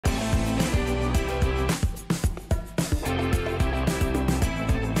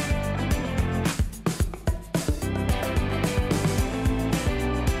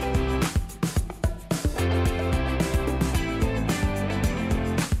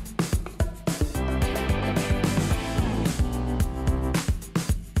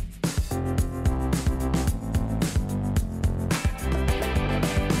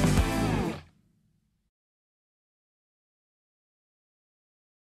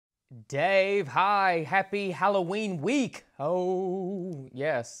Dave, hi, happy Halloween week. Oh,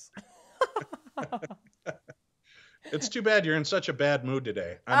 yes. It's too bad you're in such a bad mood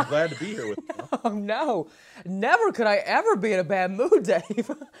today. I'm glad to be here with you. Oh, no, never could I ever be in a bad mood,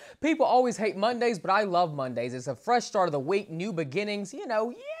 Dave. People always hate Mondays, but I love Mondays. It's a fresh start of the week, new beginnings,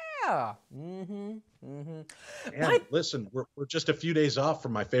 yeah. And My, listen, we're just a few days off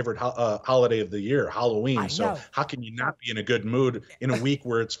from my favorite holiday of the year, Halloween. I So know. how can you not be in a good mood in a week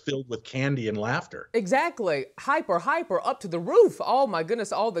where it's filled with candy and laughter? Exactly. Hyper, up to the roof. Oh my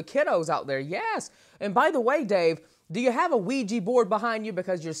goodness, all the kiddos out there. Yes. And by the way, Dave, do you have a Ouija board behind you?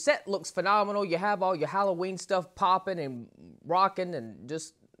 Because your set looks phenomenal. You have all your Halloween stuff popping and rocking and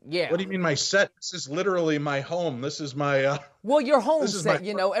just, What yeah. do you mean my set? This is literally my home. This is my Well, your home this is my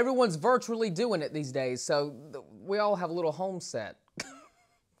set, everyone's virtually doing it these days. So we all have a little home set.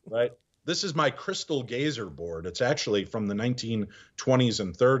 right. This is my crystal gazer board. It's actually from the 1920s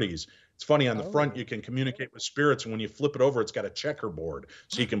and 30s. It's funny, on the front Oh. you can communicate with spirits, and when you flip it over, it's got a checkerboard,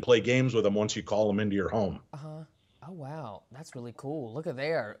 so you can play games with them once you call them into your home. Uh-huh. Oh, wow. That's really cool. Look at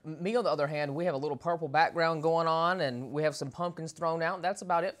there. Me, on the other hand, we have a little purple background going on, and we have some pumpkins thrown out. That's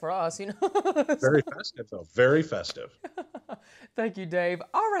about it for us. Very festive, though. Very festive. Thank you, Dave.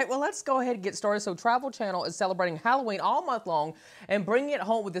 All right, well, let's go ahead and get started. So, Travel Channel is celebrating Halloween all month long and bringing it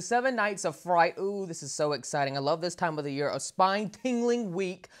home with the 7 Nights of Fright. Ooh, this is so exciting. I love this time of the year, a spine-tingling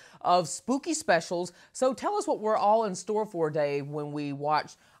week of spooky specials. So, tell us what we're all in store for, Dave, when we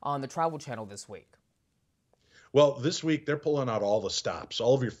watch on the Travel Channel this week. Well, this week they're pulling out all the stops.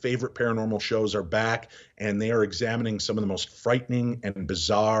 All of your favorite paranormal shows are back, and they are examining some of the most frightening and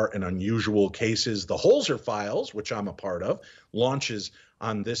bizarre and unusual cases. The Holzer Files, which I'm a part of, launches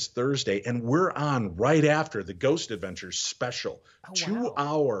on this Thursday, and we're on right after the Ghost Adventures special, Oh, wow. 2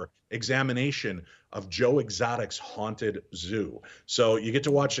 hour examination of Joe Exotic's haunted zoo. So you get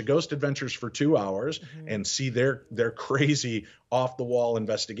to watch the Ghost Adventures for 2 hours Mhm. and see their crazy off the wall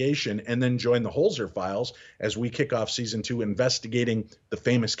investigation, and then join the Holzer Files as we kick off season 2 investigating the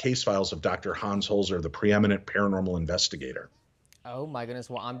famous case files of Dr. Hans Holzer, the preeminent paranormal investigator. Oh my goodness.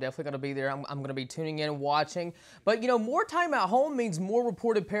 Well, I'm definitely going to be there. I'm going to be tuning in and watching. But, more time at home means more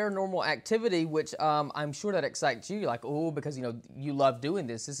reported paranormal activity, which I'm sure that excites you. You're like, oh, because, you love doing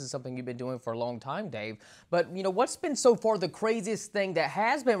this. This is something you've been doing for a long time, Dave. But, what's been so far the craziest thing that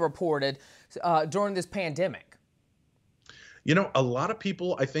has been reported during this pandemic? A lot of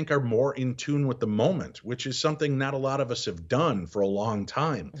people, I think, are more in tune with the moment, which is something not a lot of us have done for a long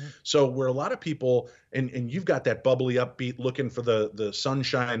time. Mhm. So where a lot of people, and you've got that bubbly, upbeat, looking for the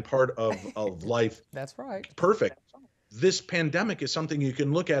sunshine part of life, That's right. perfect. This pandemic is something you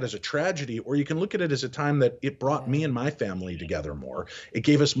can look at as a tragedy, or you can look at it as a time that it brought me Yeah. and my family together more. It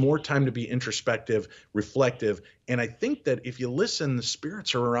gave us more time to be introspective, reflective. And I think that if you listen, the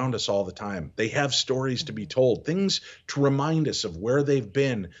spirits are around us all the time. They have stories to be Mhm. told, things to remind us of where they've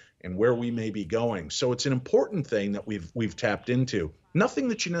been and where we may be going. So it's an important thing that we've tapped into. Nothing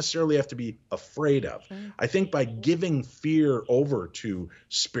that you necessarily have to be afraid of. Mm. I think by giving fear over to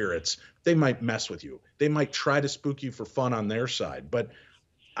spirits, they might mess with you. They might try to spook you for fun on their side. But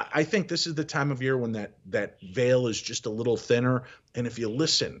I think this is the time of year when that veil is just a little thinner. And if you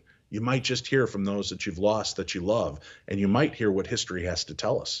listen, you might just hear from those that you've lost that you love, and you might hear what history has to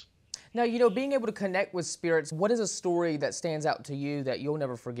tell us. Now, being able to connect with spirits, what is a story that stands out to you that you'll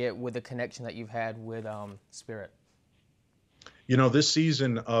never forget with the connection that you've had with spirit? This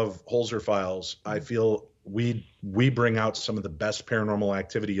season of Holzer Files, I Mhm. feel we bring out some of the best paranormal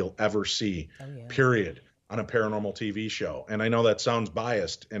activity you'll ever see, Oh, yeah. period, on a paranormal TV show. And I know that sounds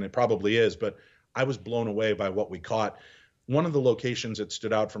biased, and it probably is, but I was blown away by what we caught. One of the locations that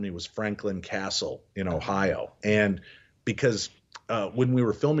stood out for me was Franklin Castle in Oh, wow. Ohio. And because when we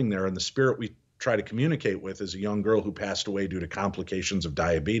were filming there, and the spirit we try to communicate with is a young girl who passed away due to complications of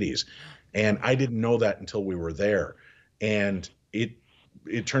diabetes. And I didn't know that until we were there. And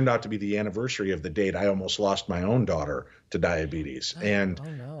it turned out to be the anniversary of the date I almost lost my own daughter to diabetes. And Oh,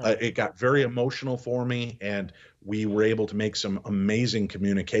 no. it got very emotional for me, and we were able to make some amazing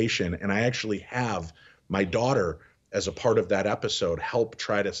communication. And I actually have my daughter, as a part of that episode, help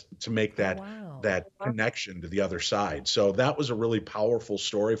try to make Oh, that wow. that connection to the other side. So that was a really powerful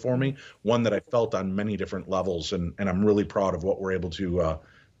story for Mhm. me, one that I felt on many different levels, and I'm really proud of what we're able to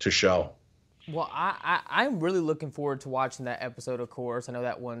show. Well, I'm really looking forward to watching that episode, of course. I know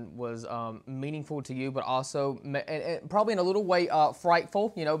that one was meaningful to you, but also and probably in a little way frightful,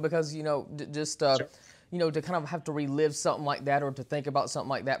 because, just, to kind of have to relive something like that or to think about something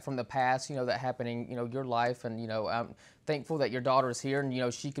like that from the past, that happening, your life. And, I'm thankful that your daughter is here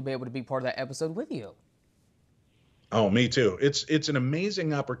and, she could be able to be part of that episode with you. Oh, me too. It's an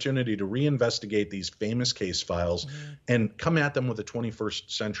amazing opportunity to reinvestigate these famous case files and come at them with a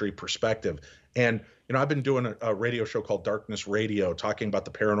 21st century perspective. And I've been doing a radio show called Darkness Radio, talking about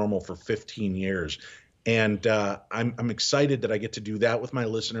the paranormal for 15 years. And I'm excited that I get to do that with my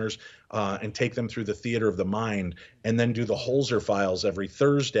listeners and take them through the theater of the mind, and then do the Holzer Files every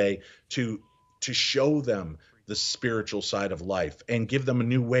Thursday to show them the spiritual side of life and give them a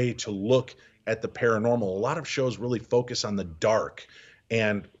new way to look at the paranormal. A lot of shows really focus on the dark,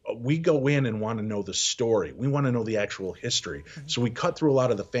 and we go in and want to know the story. We want to know the actual history. So we cut through a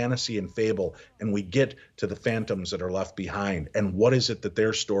lot of the fantasy and fable, and we get to the phantoms that are left behind and what is it that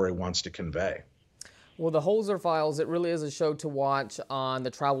their story wants to convey. Well, the Holzer Files, it really is a show to watch on the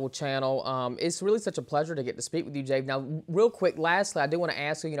Travel Channel. It's really such a pleasure to get to speak with you, Dave. Now, real quick, lastly, I do want to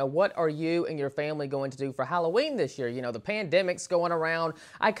ask you, what are you and your family going to do for Halloween this year? The pandemic's going around.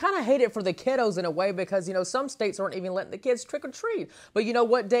 I kind of hate it for the kiddos in a way because, some states aren't even letting the kids trick or treat. But you know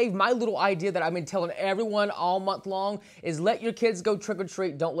what, Dave? My little idea that I've been telling everyone all month long is let your kids go trick or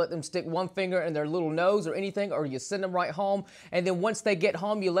treat. Don't let them stick one finger in their little nose or anything, or you send them right home. And then once they get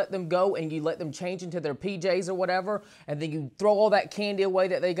home, you let them go and you let them change into their PJs or whatever, and then you throw all that candy away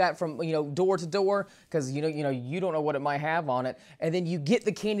that they got from door to door, because you don't know what it might have on it, and then you get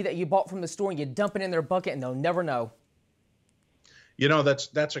the candy that you bought from the store and you dump it in their bucket and they'll never know.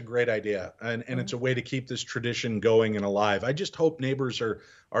 That's a great idea, and it's a way to keep this tradition going and alive. I just hope neighbors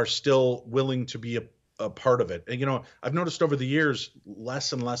are still willing to be a part of it. And, I've noticed over the years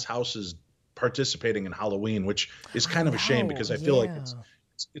less and less houses participating in Halloween, which is kind of a shame, because I feel like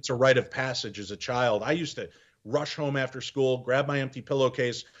it's a rite of passage as a child. I used to rush home after school, grab my empty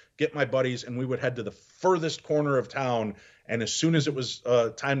pillowcase, get my buddies, and we would head to the furthest corner of town. And as soon as it was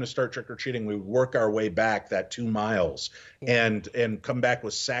time to start trick-or-treating, we would work our way back that 2 miles and come back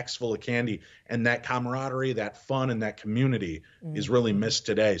with sacks full of candy. And that camaraderie, that fun, and that community is really missed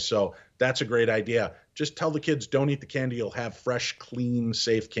today. So that's a great idea. Just tell the kids, don't eat the candy. You'll have fresh, clean,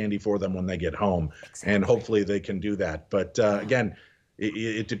 safe candy for them when they get home. Exactly. And hopefully they can do that. But again,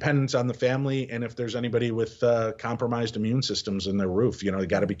 it depends on the family, and if there's anybody with compromised immune systems in their roof, you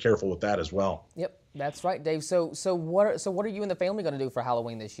got to be careful with that as well. Yep, that's right, Dave. So what are you and the family going to do for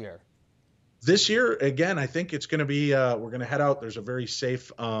Halloween this year? This year, again, I think it's going to be, we're going to head out. There's a very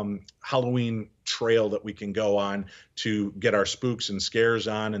safe Halloween trail that we can go on to get our spooks and scares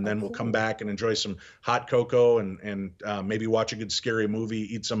on, and then we'll come back and enjoy some hot cocoa and maybe watch a good scary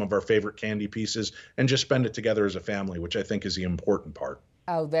movie, eat some of our favorite candy pieces, and just spend it together as a family, which I think is the important part.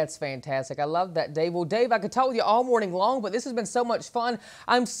 Oh, that's fantastic. I love that, Dave. Well, Dave, I could talk with you all morning long, but this has been so much fun.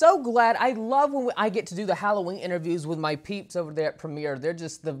 I'm so glad. I love when I get to do the Halloween interviews with my peeps over there at Premiere. They're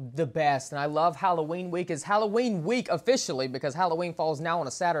just the best, and I love Halloween week. It's Halloween week officially because Halloween falls now on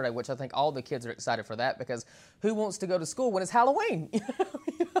a Saturday, which I think all the kids are excited for that, because who wants to go to school when it's Halloween?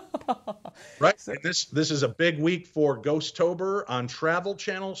 Right. So, this is a big week for Ghostober on Travel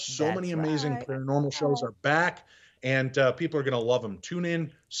Channel. So many amazing paranormal shows are back. And people are going to love them. Tune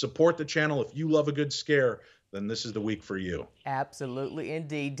in, support the channel. If you love a good scare, then this is the week for you. Absolutely,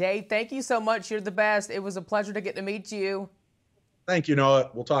 indeed. Dave, thank you so much. You're the best. It was a pleasure to get to meet you. Thank you,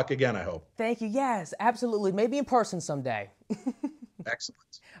 Noah. We'll talk again, I hope. Thank you. Yes, absolutely. Maybe in person someday.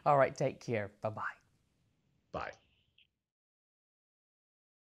 Excellent. All right, take care. Bye-bye. Bye.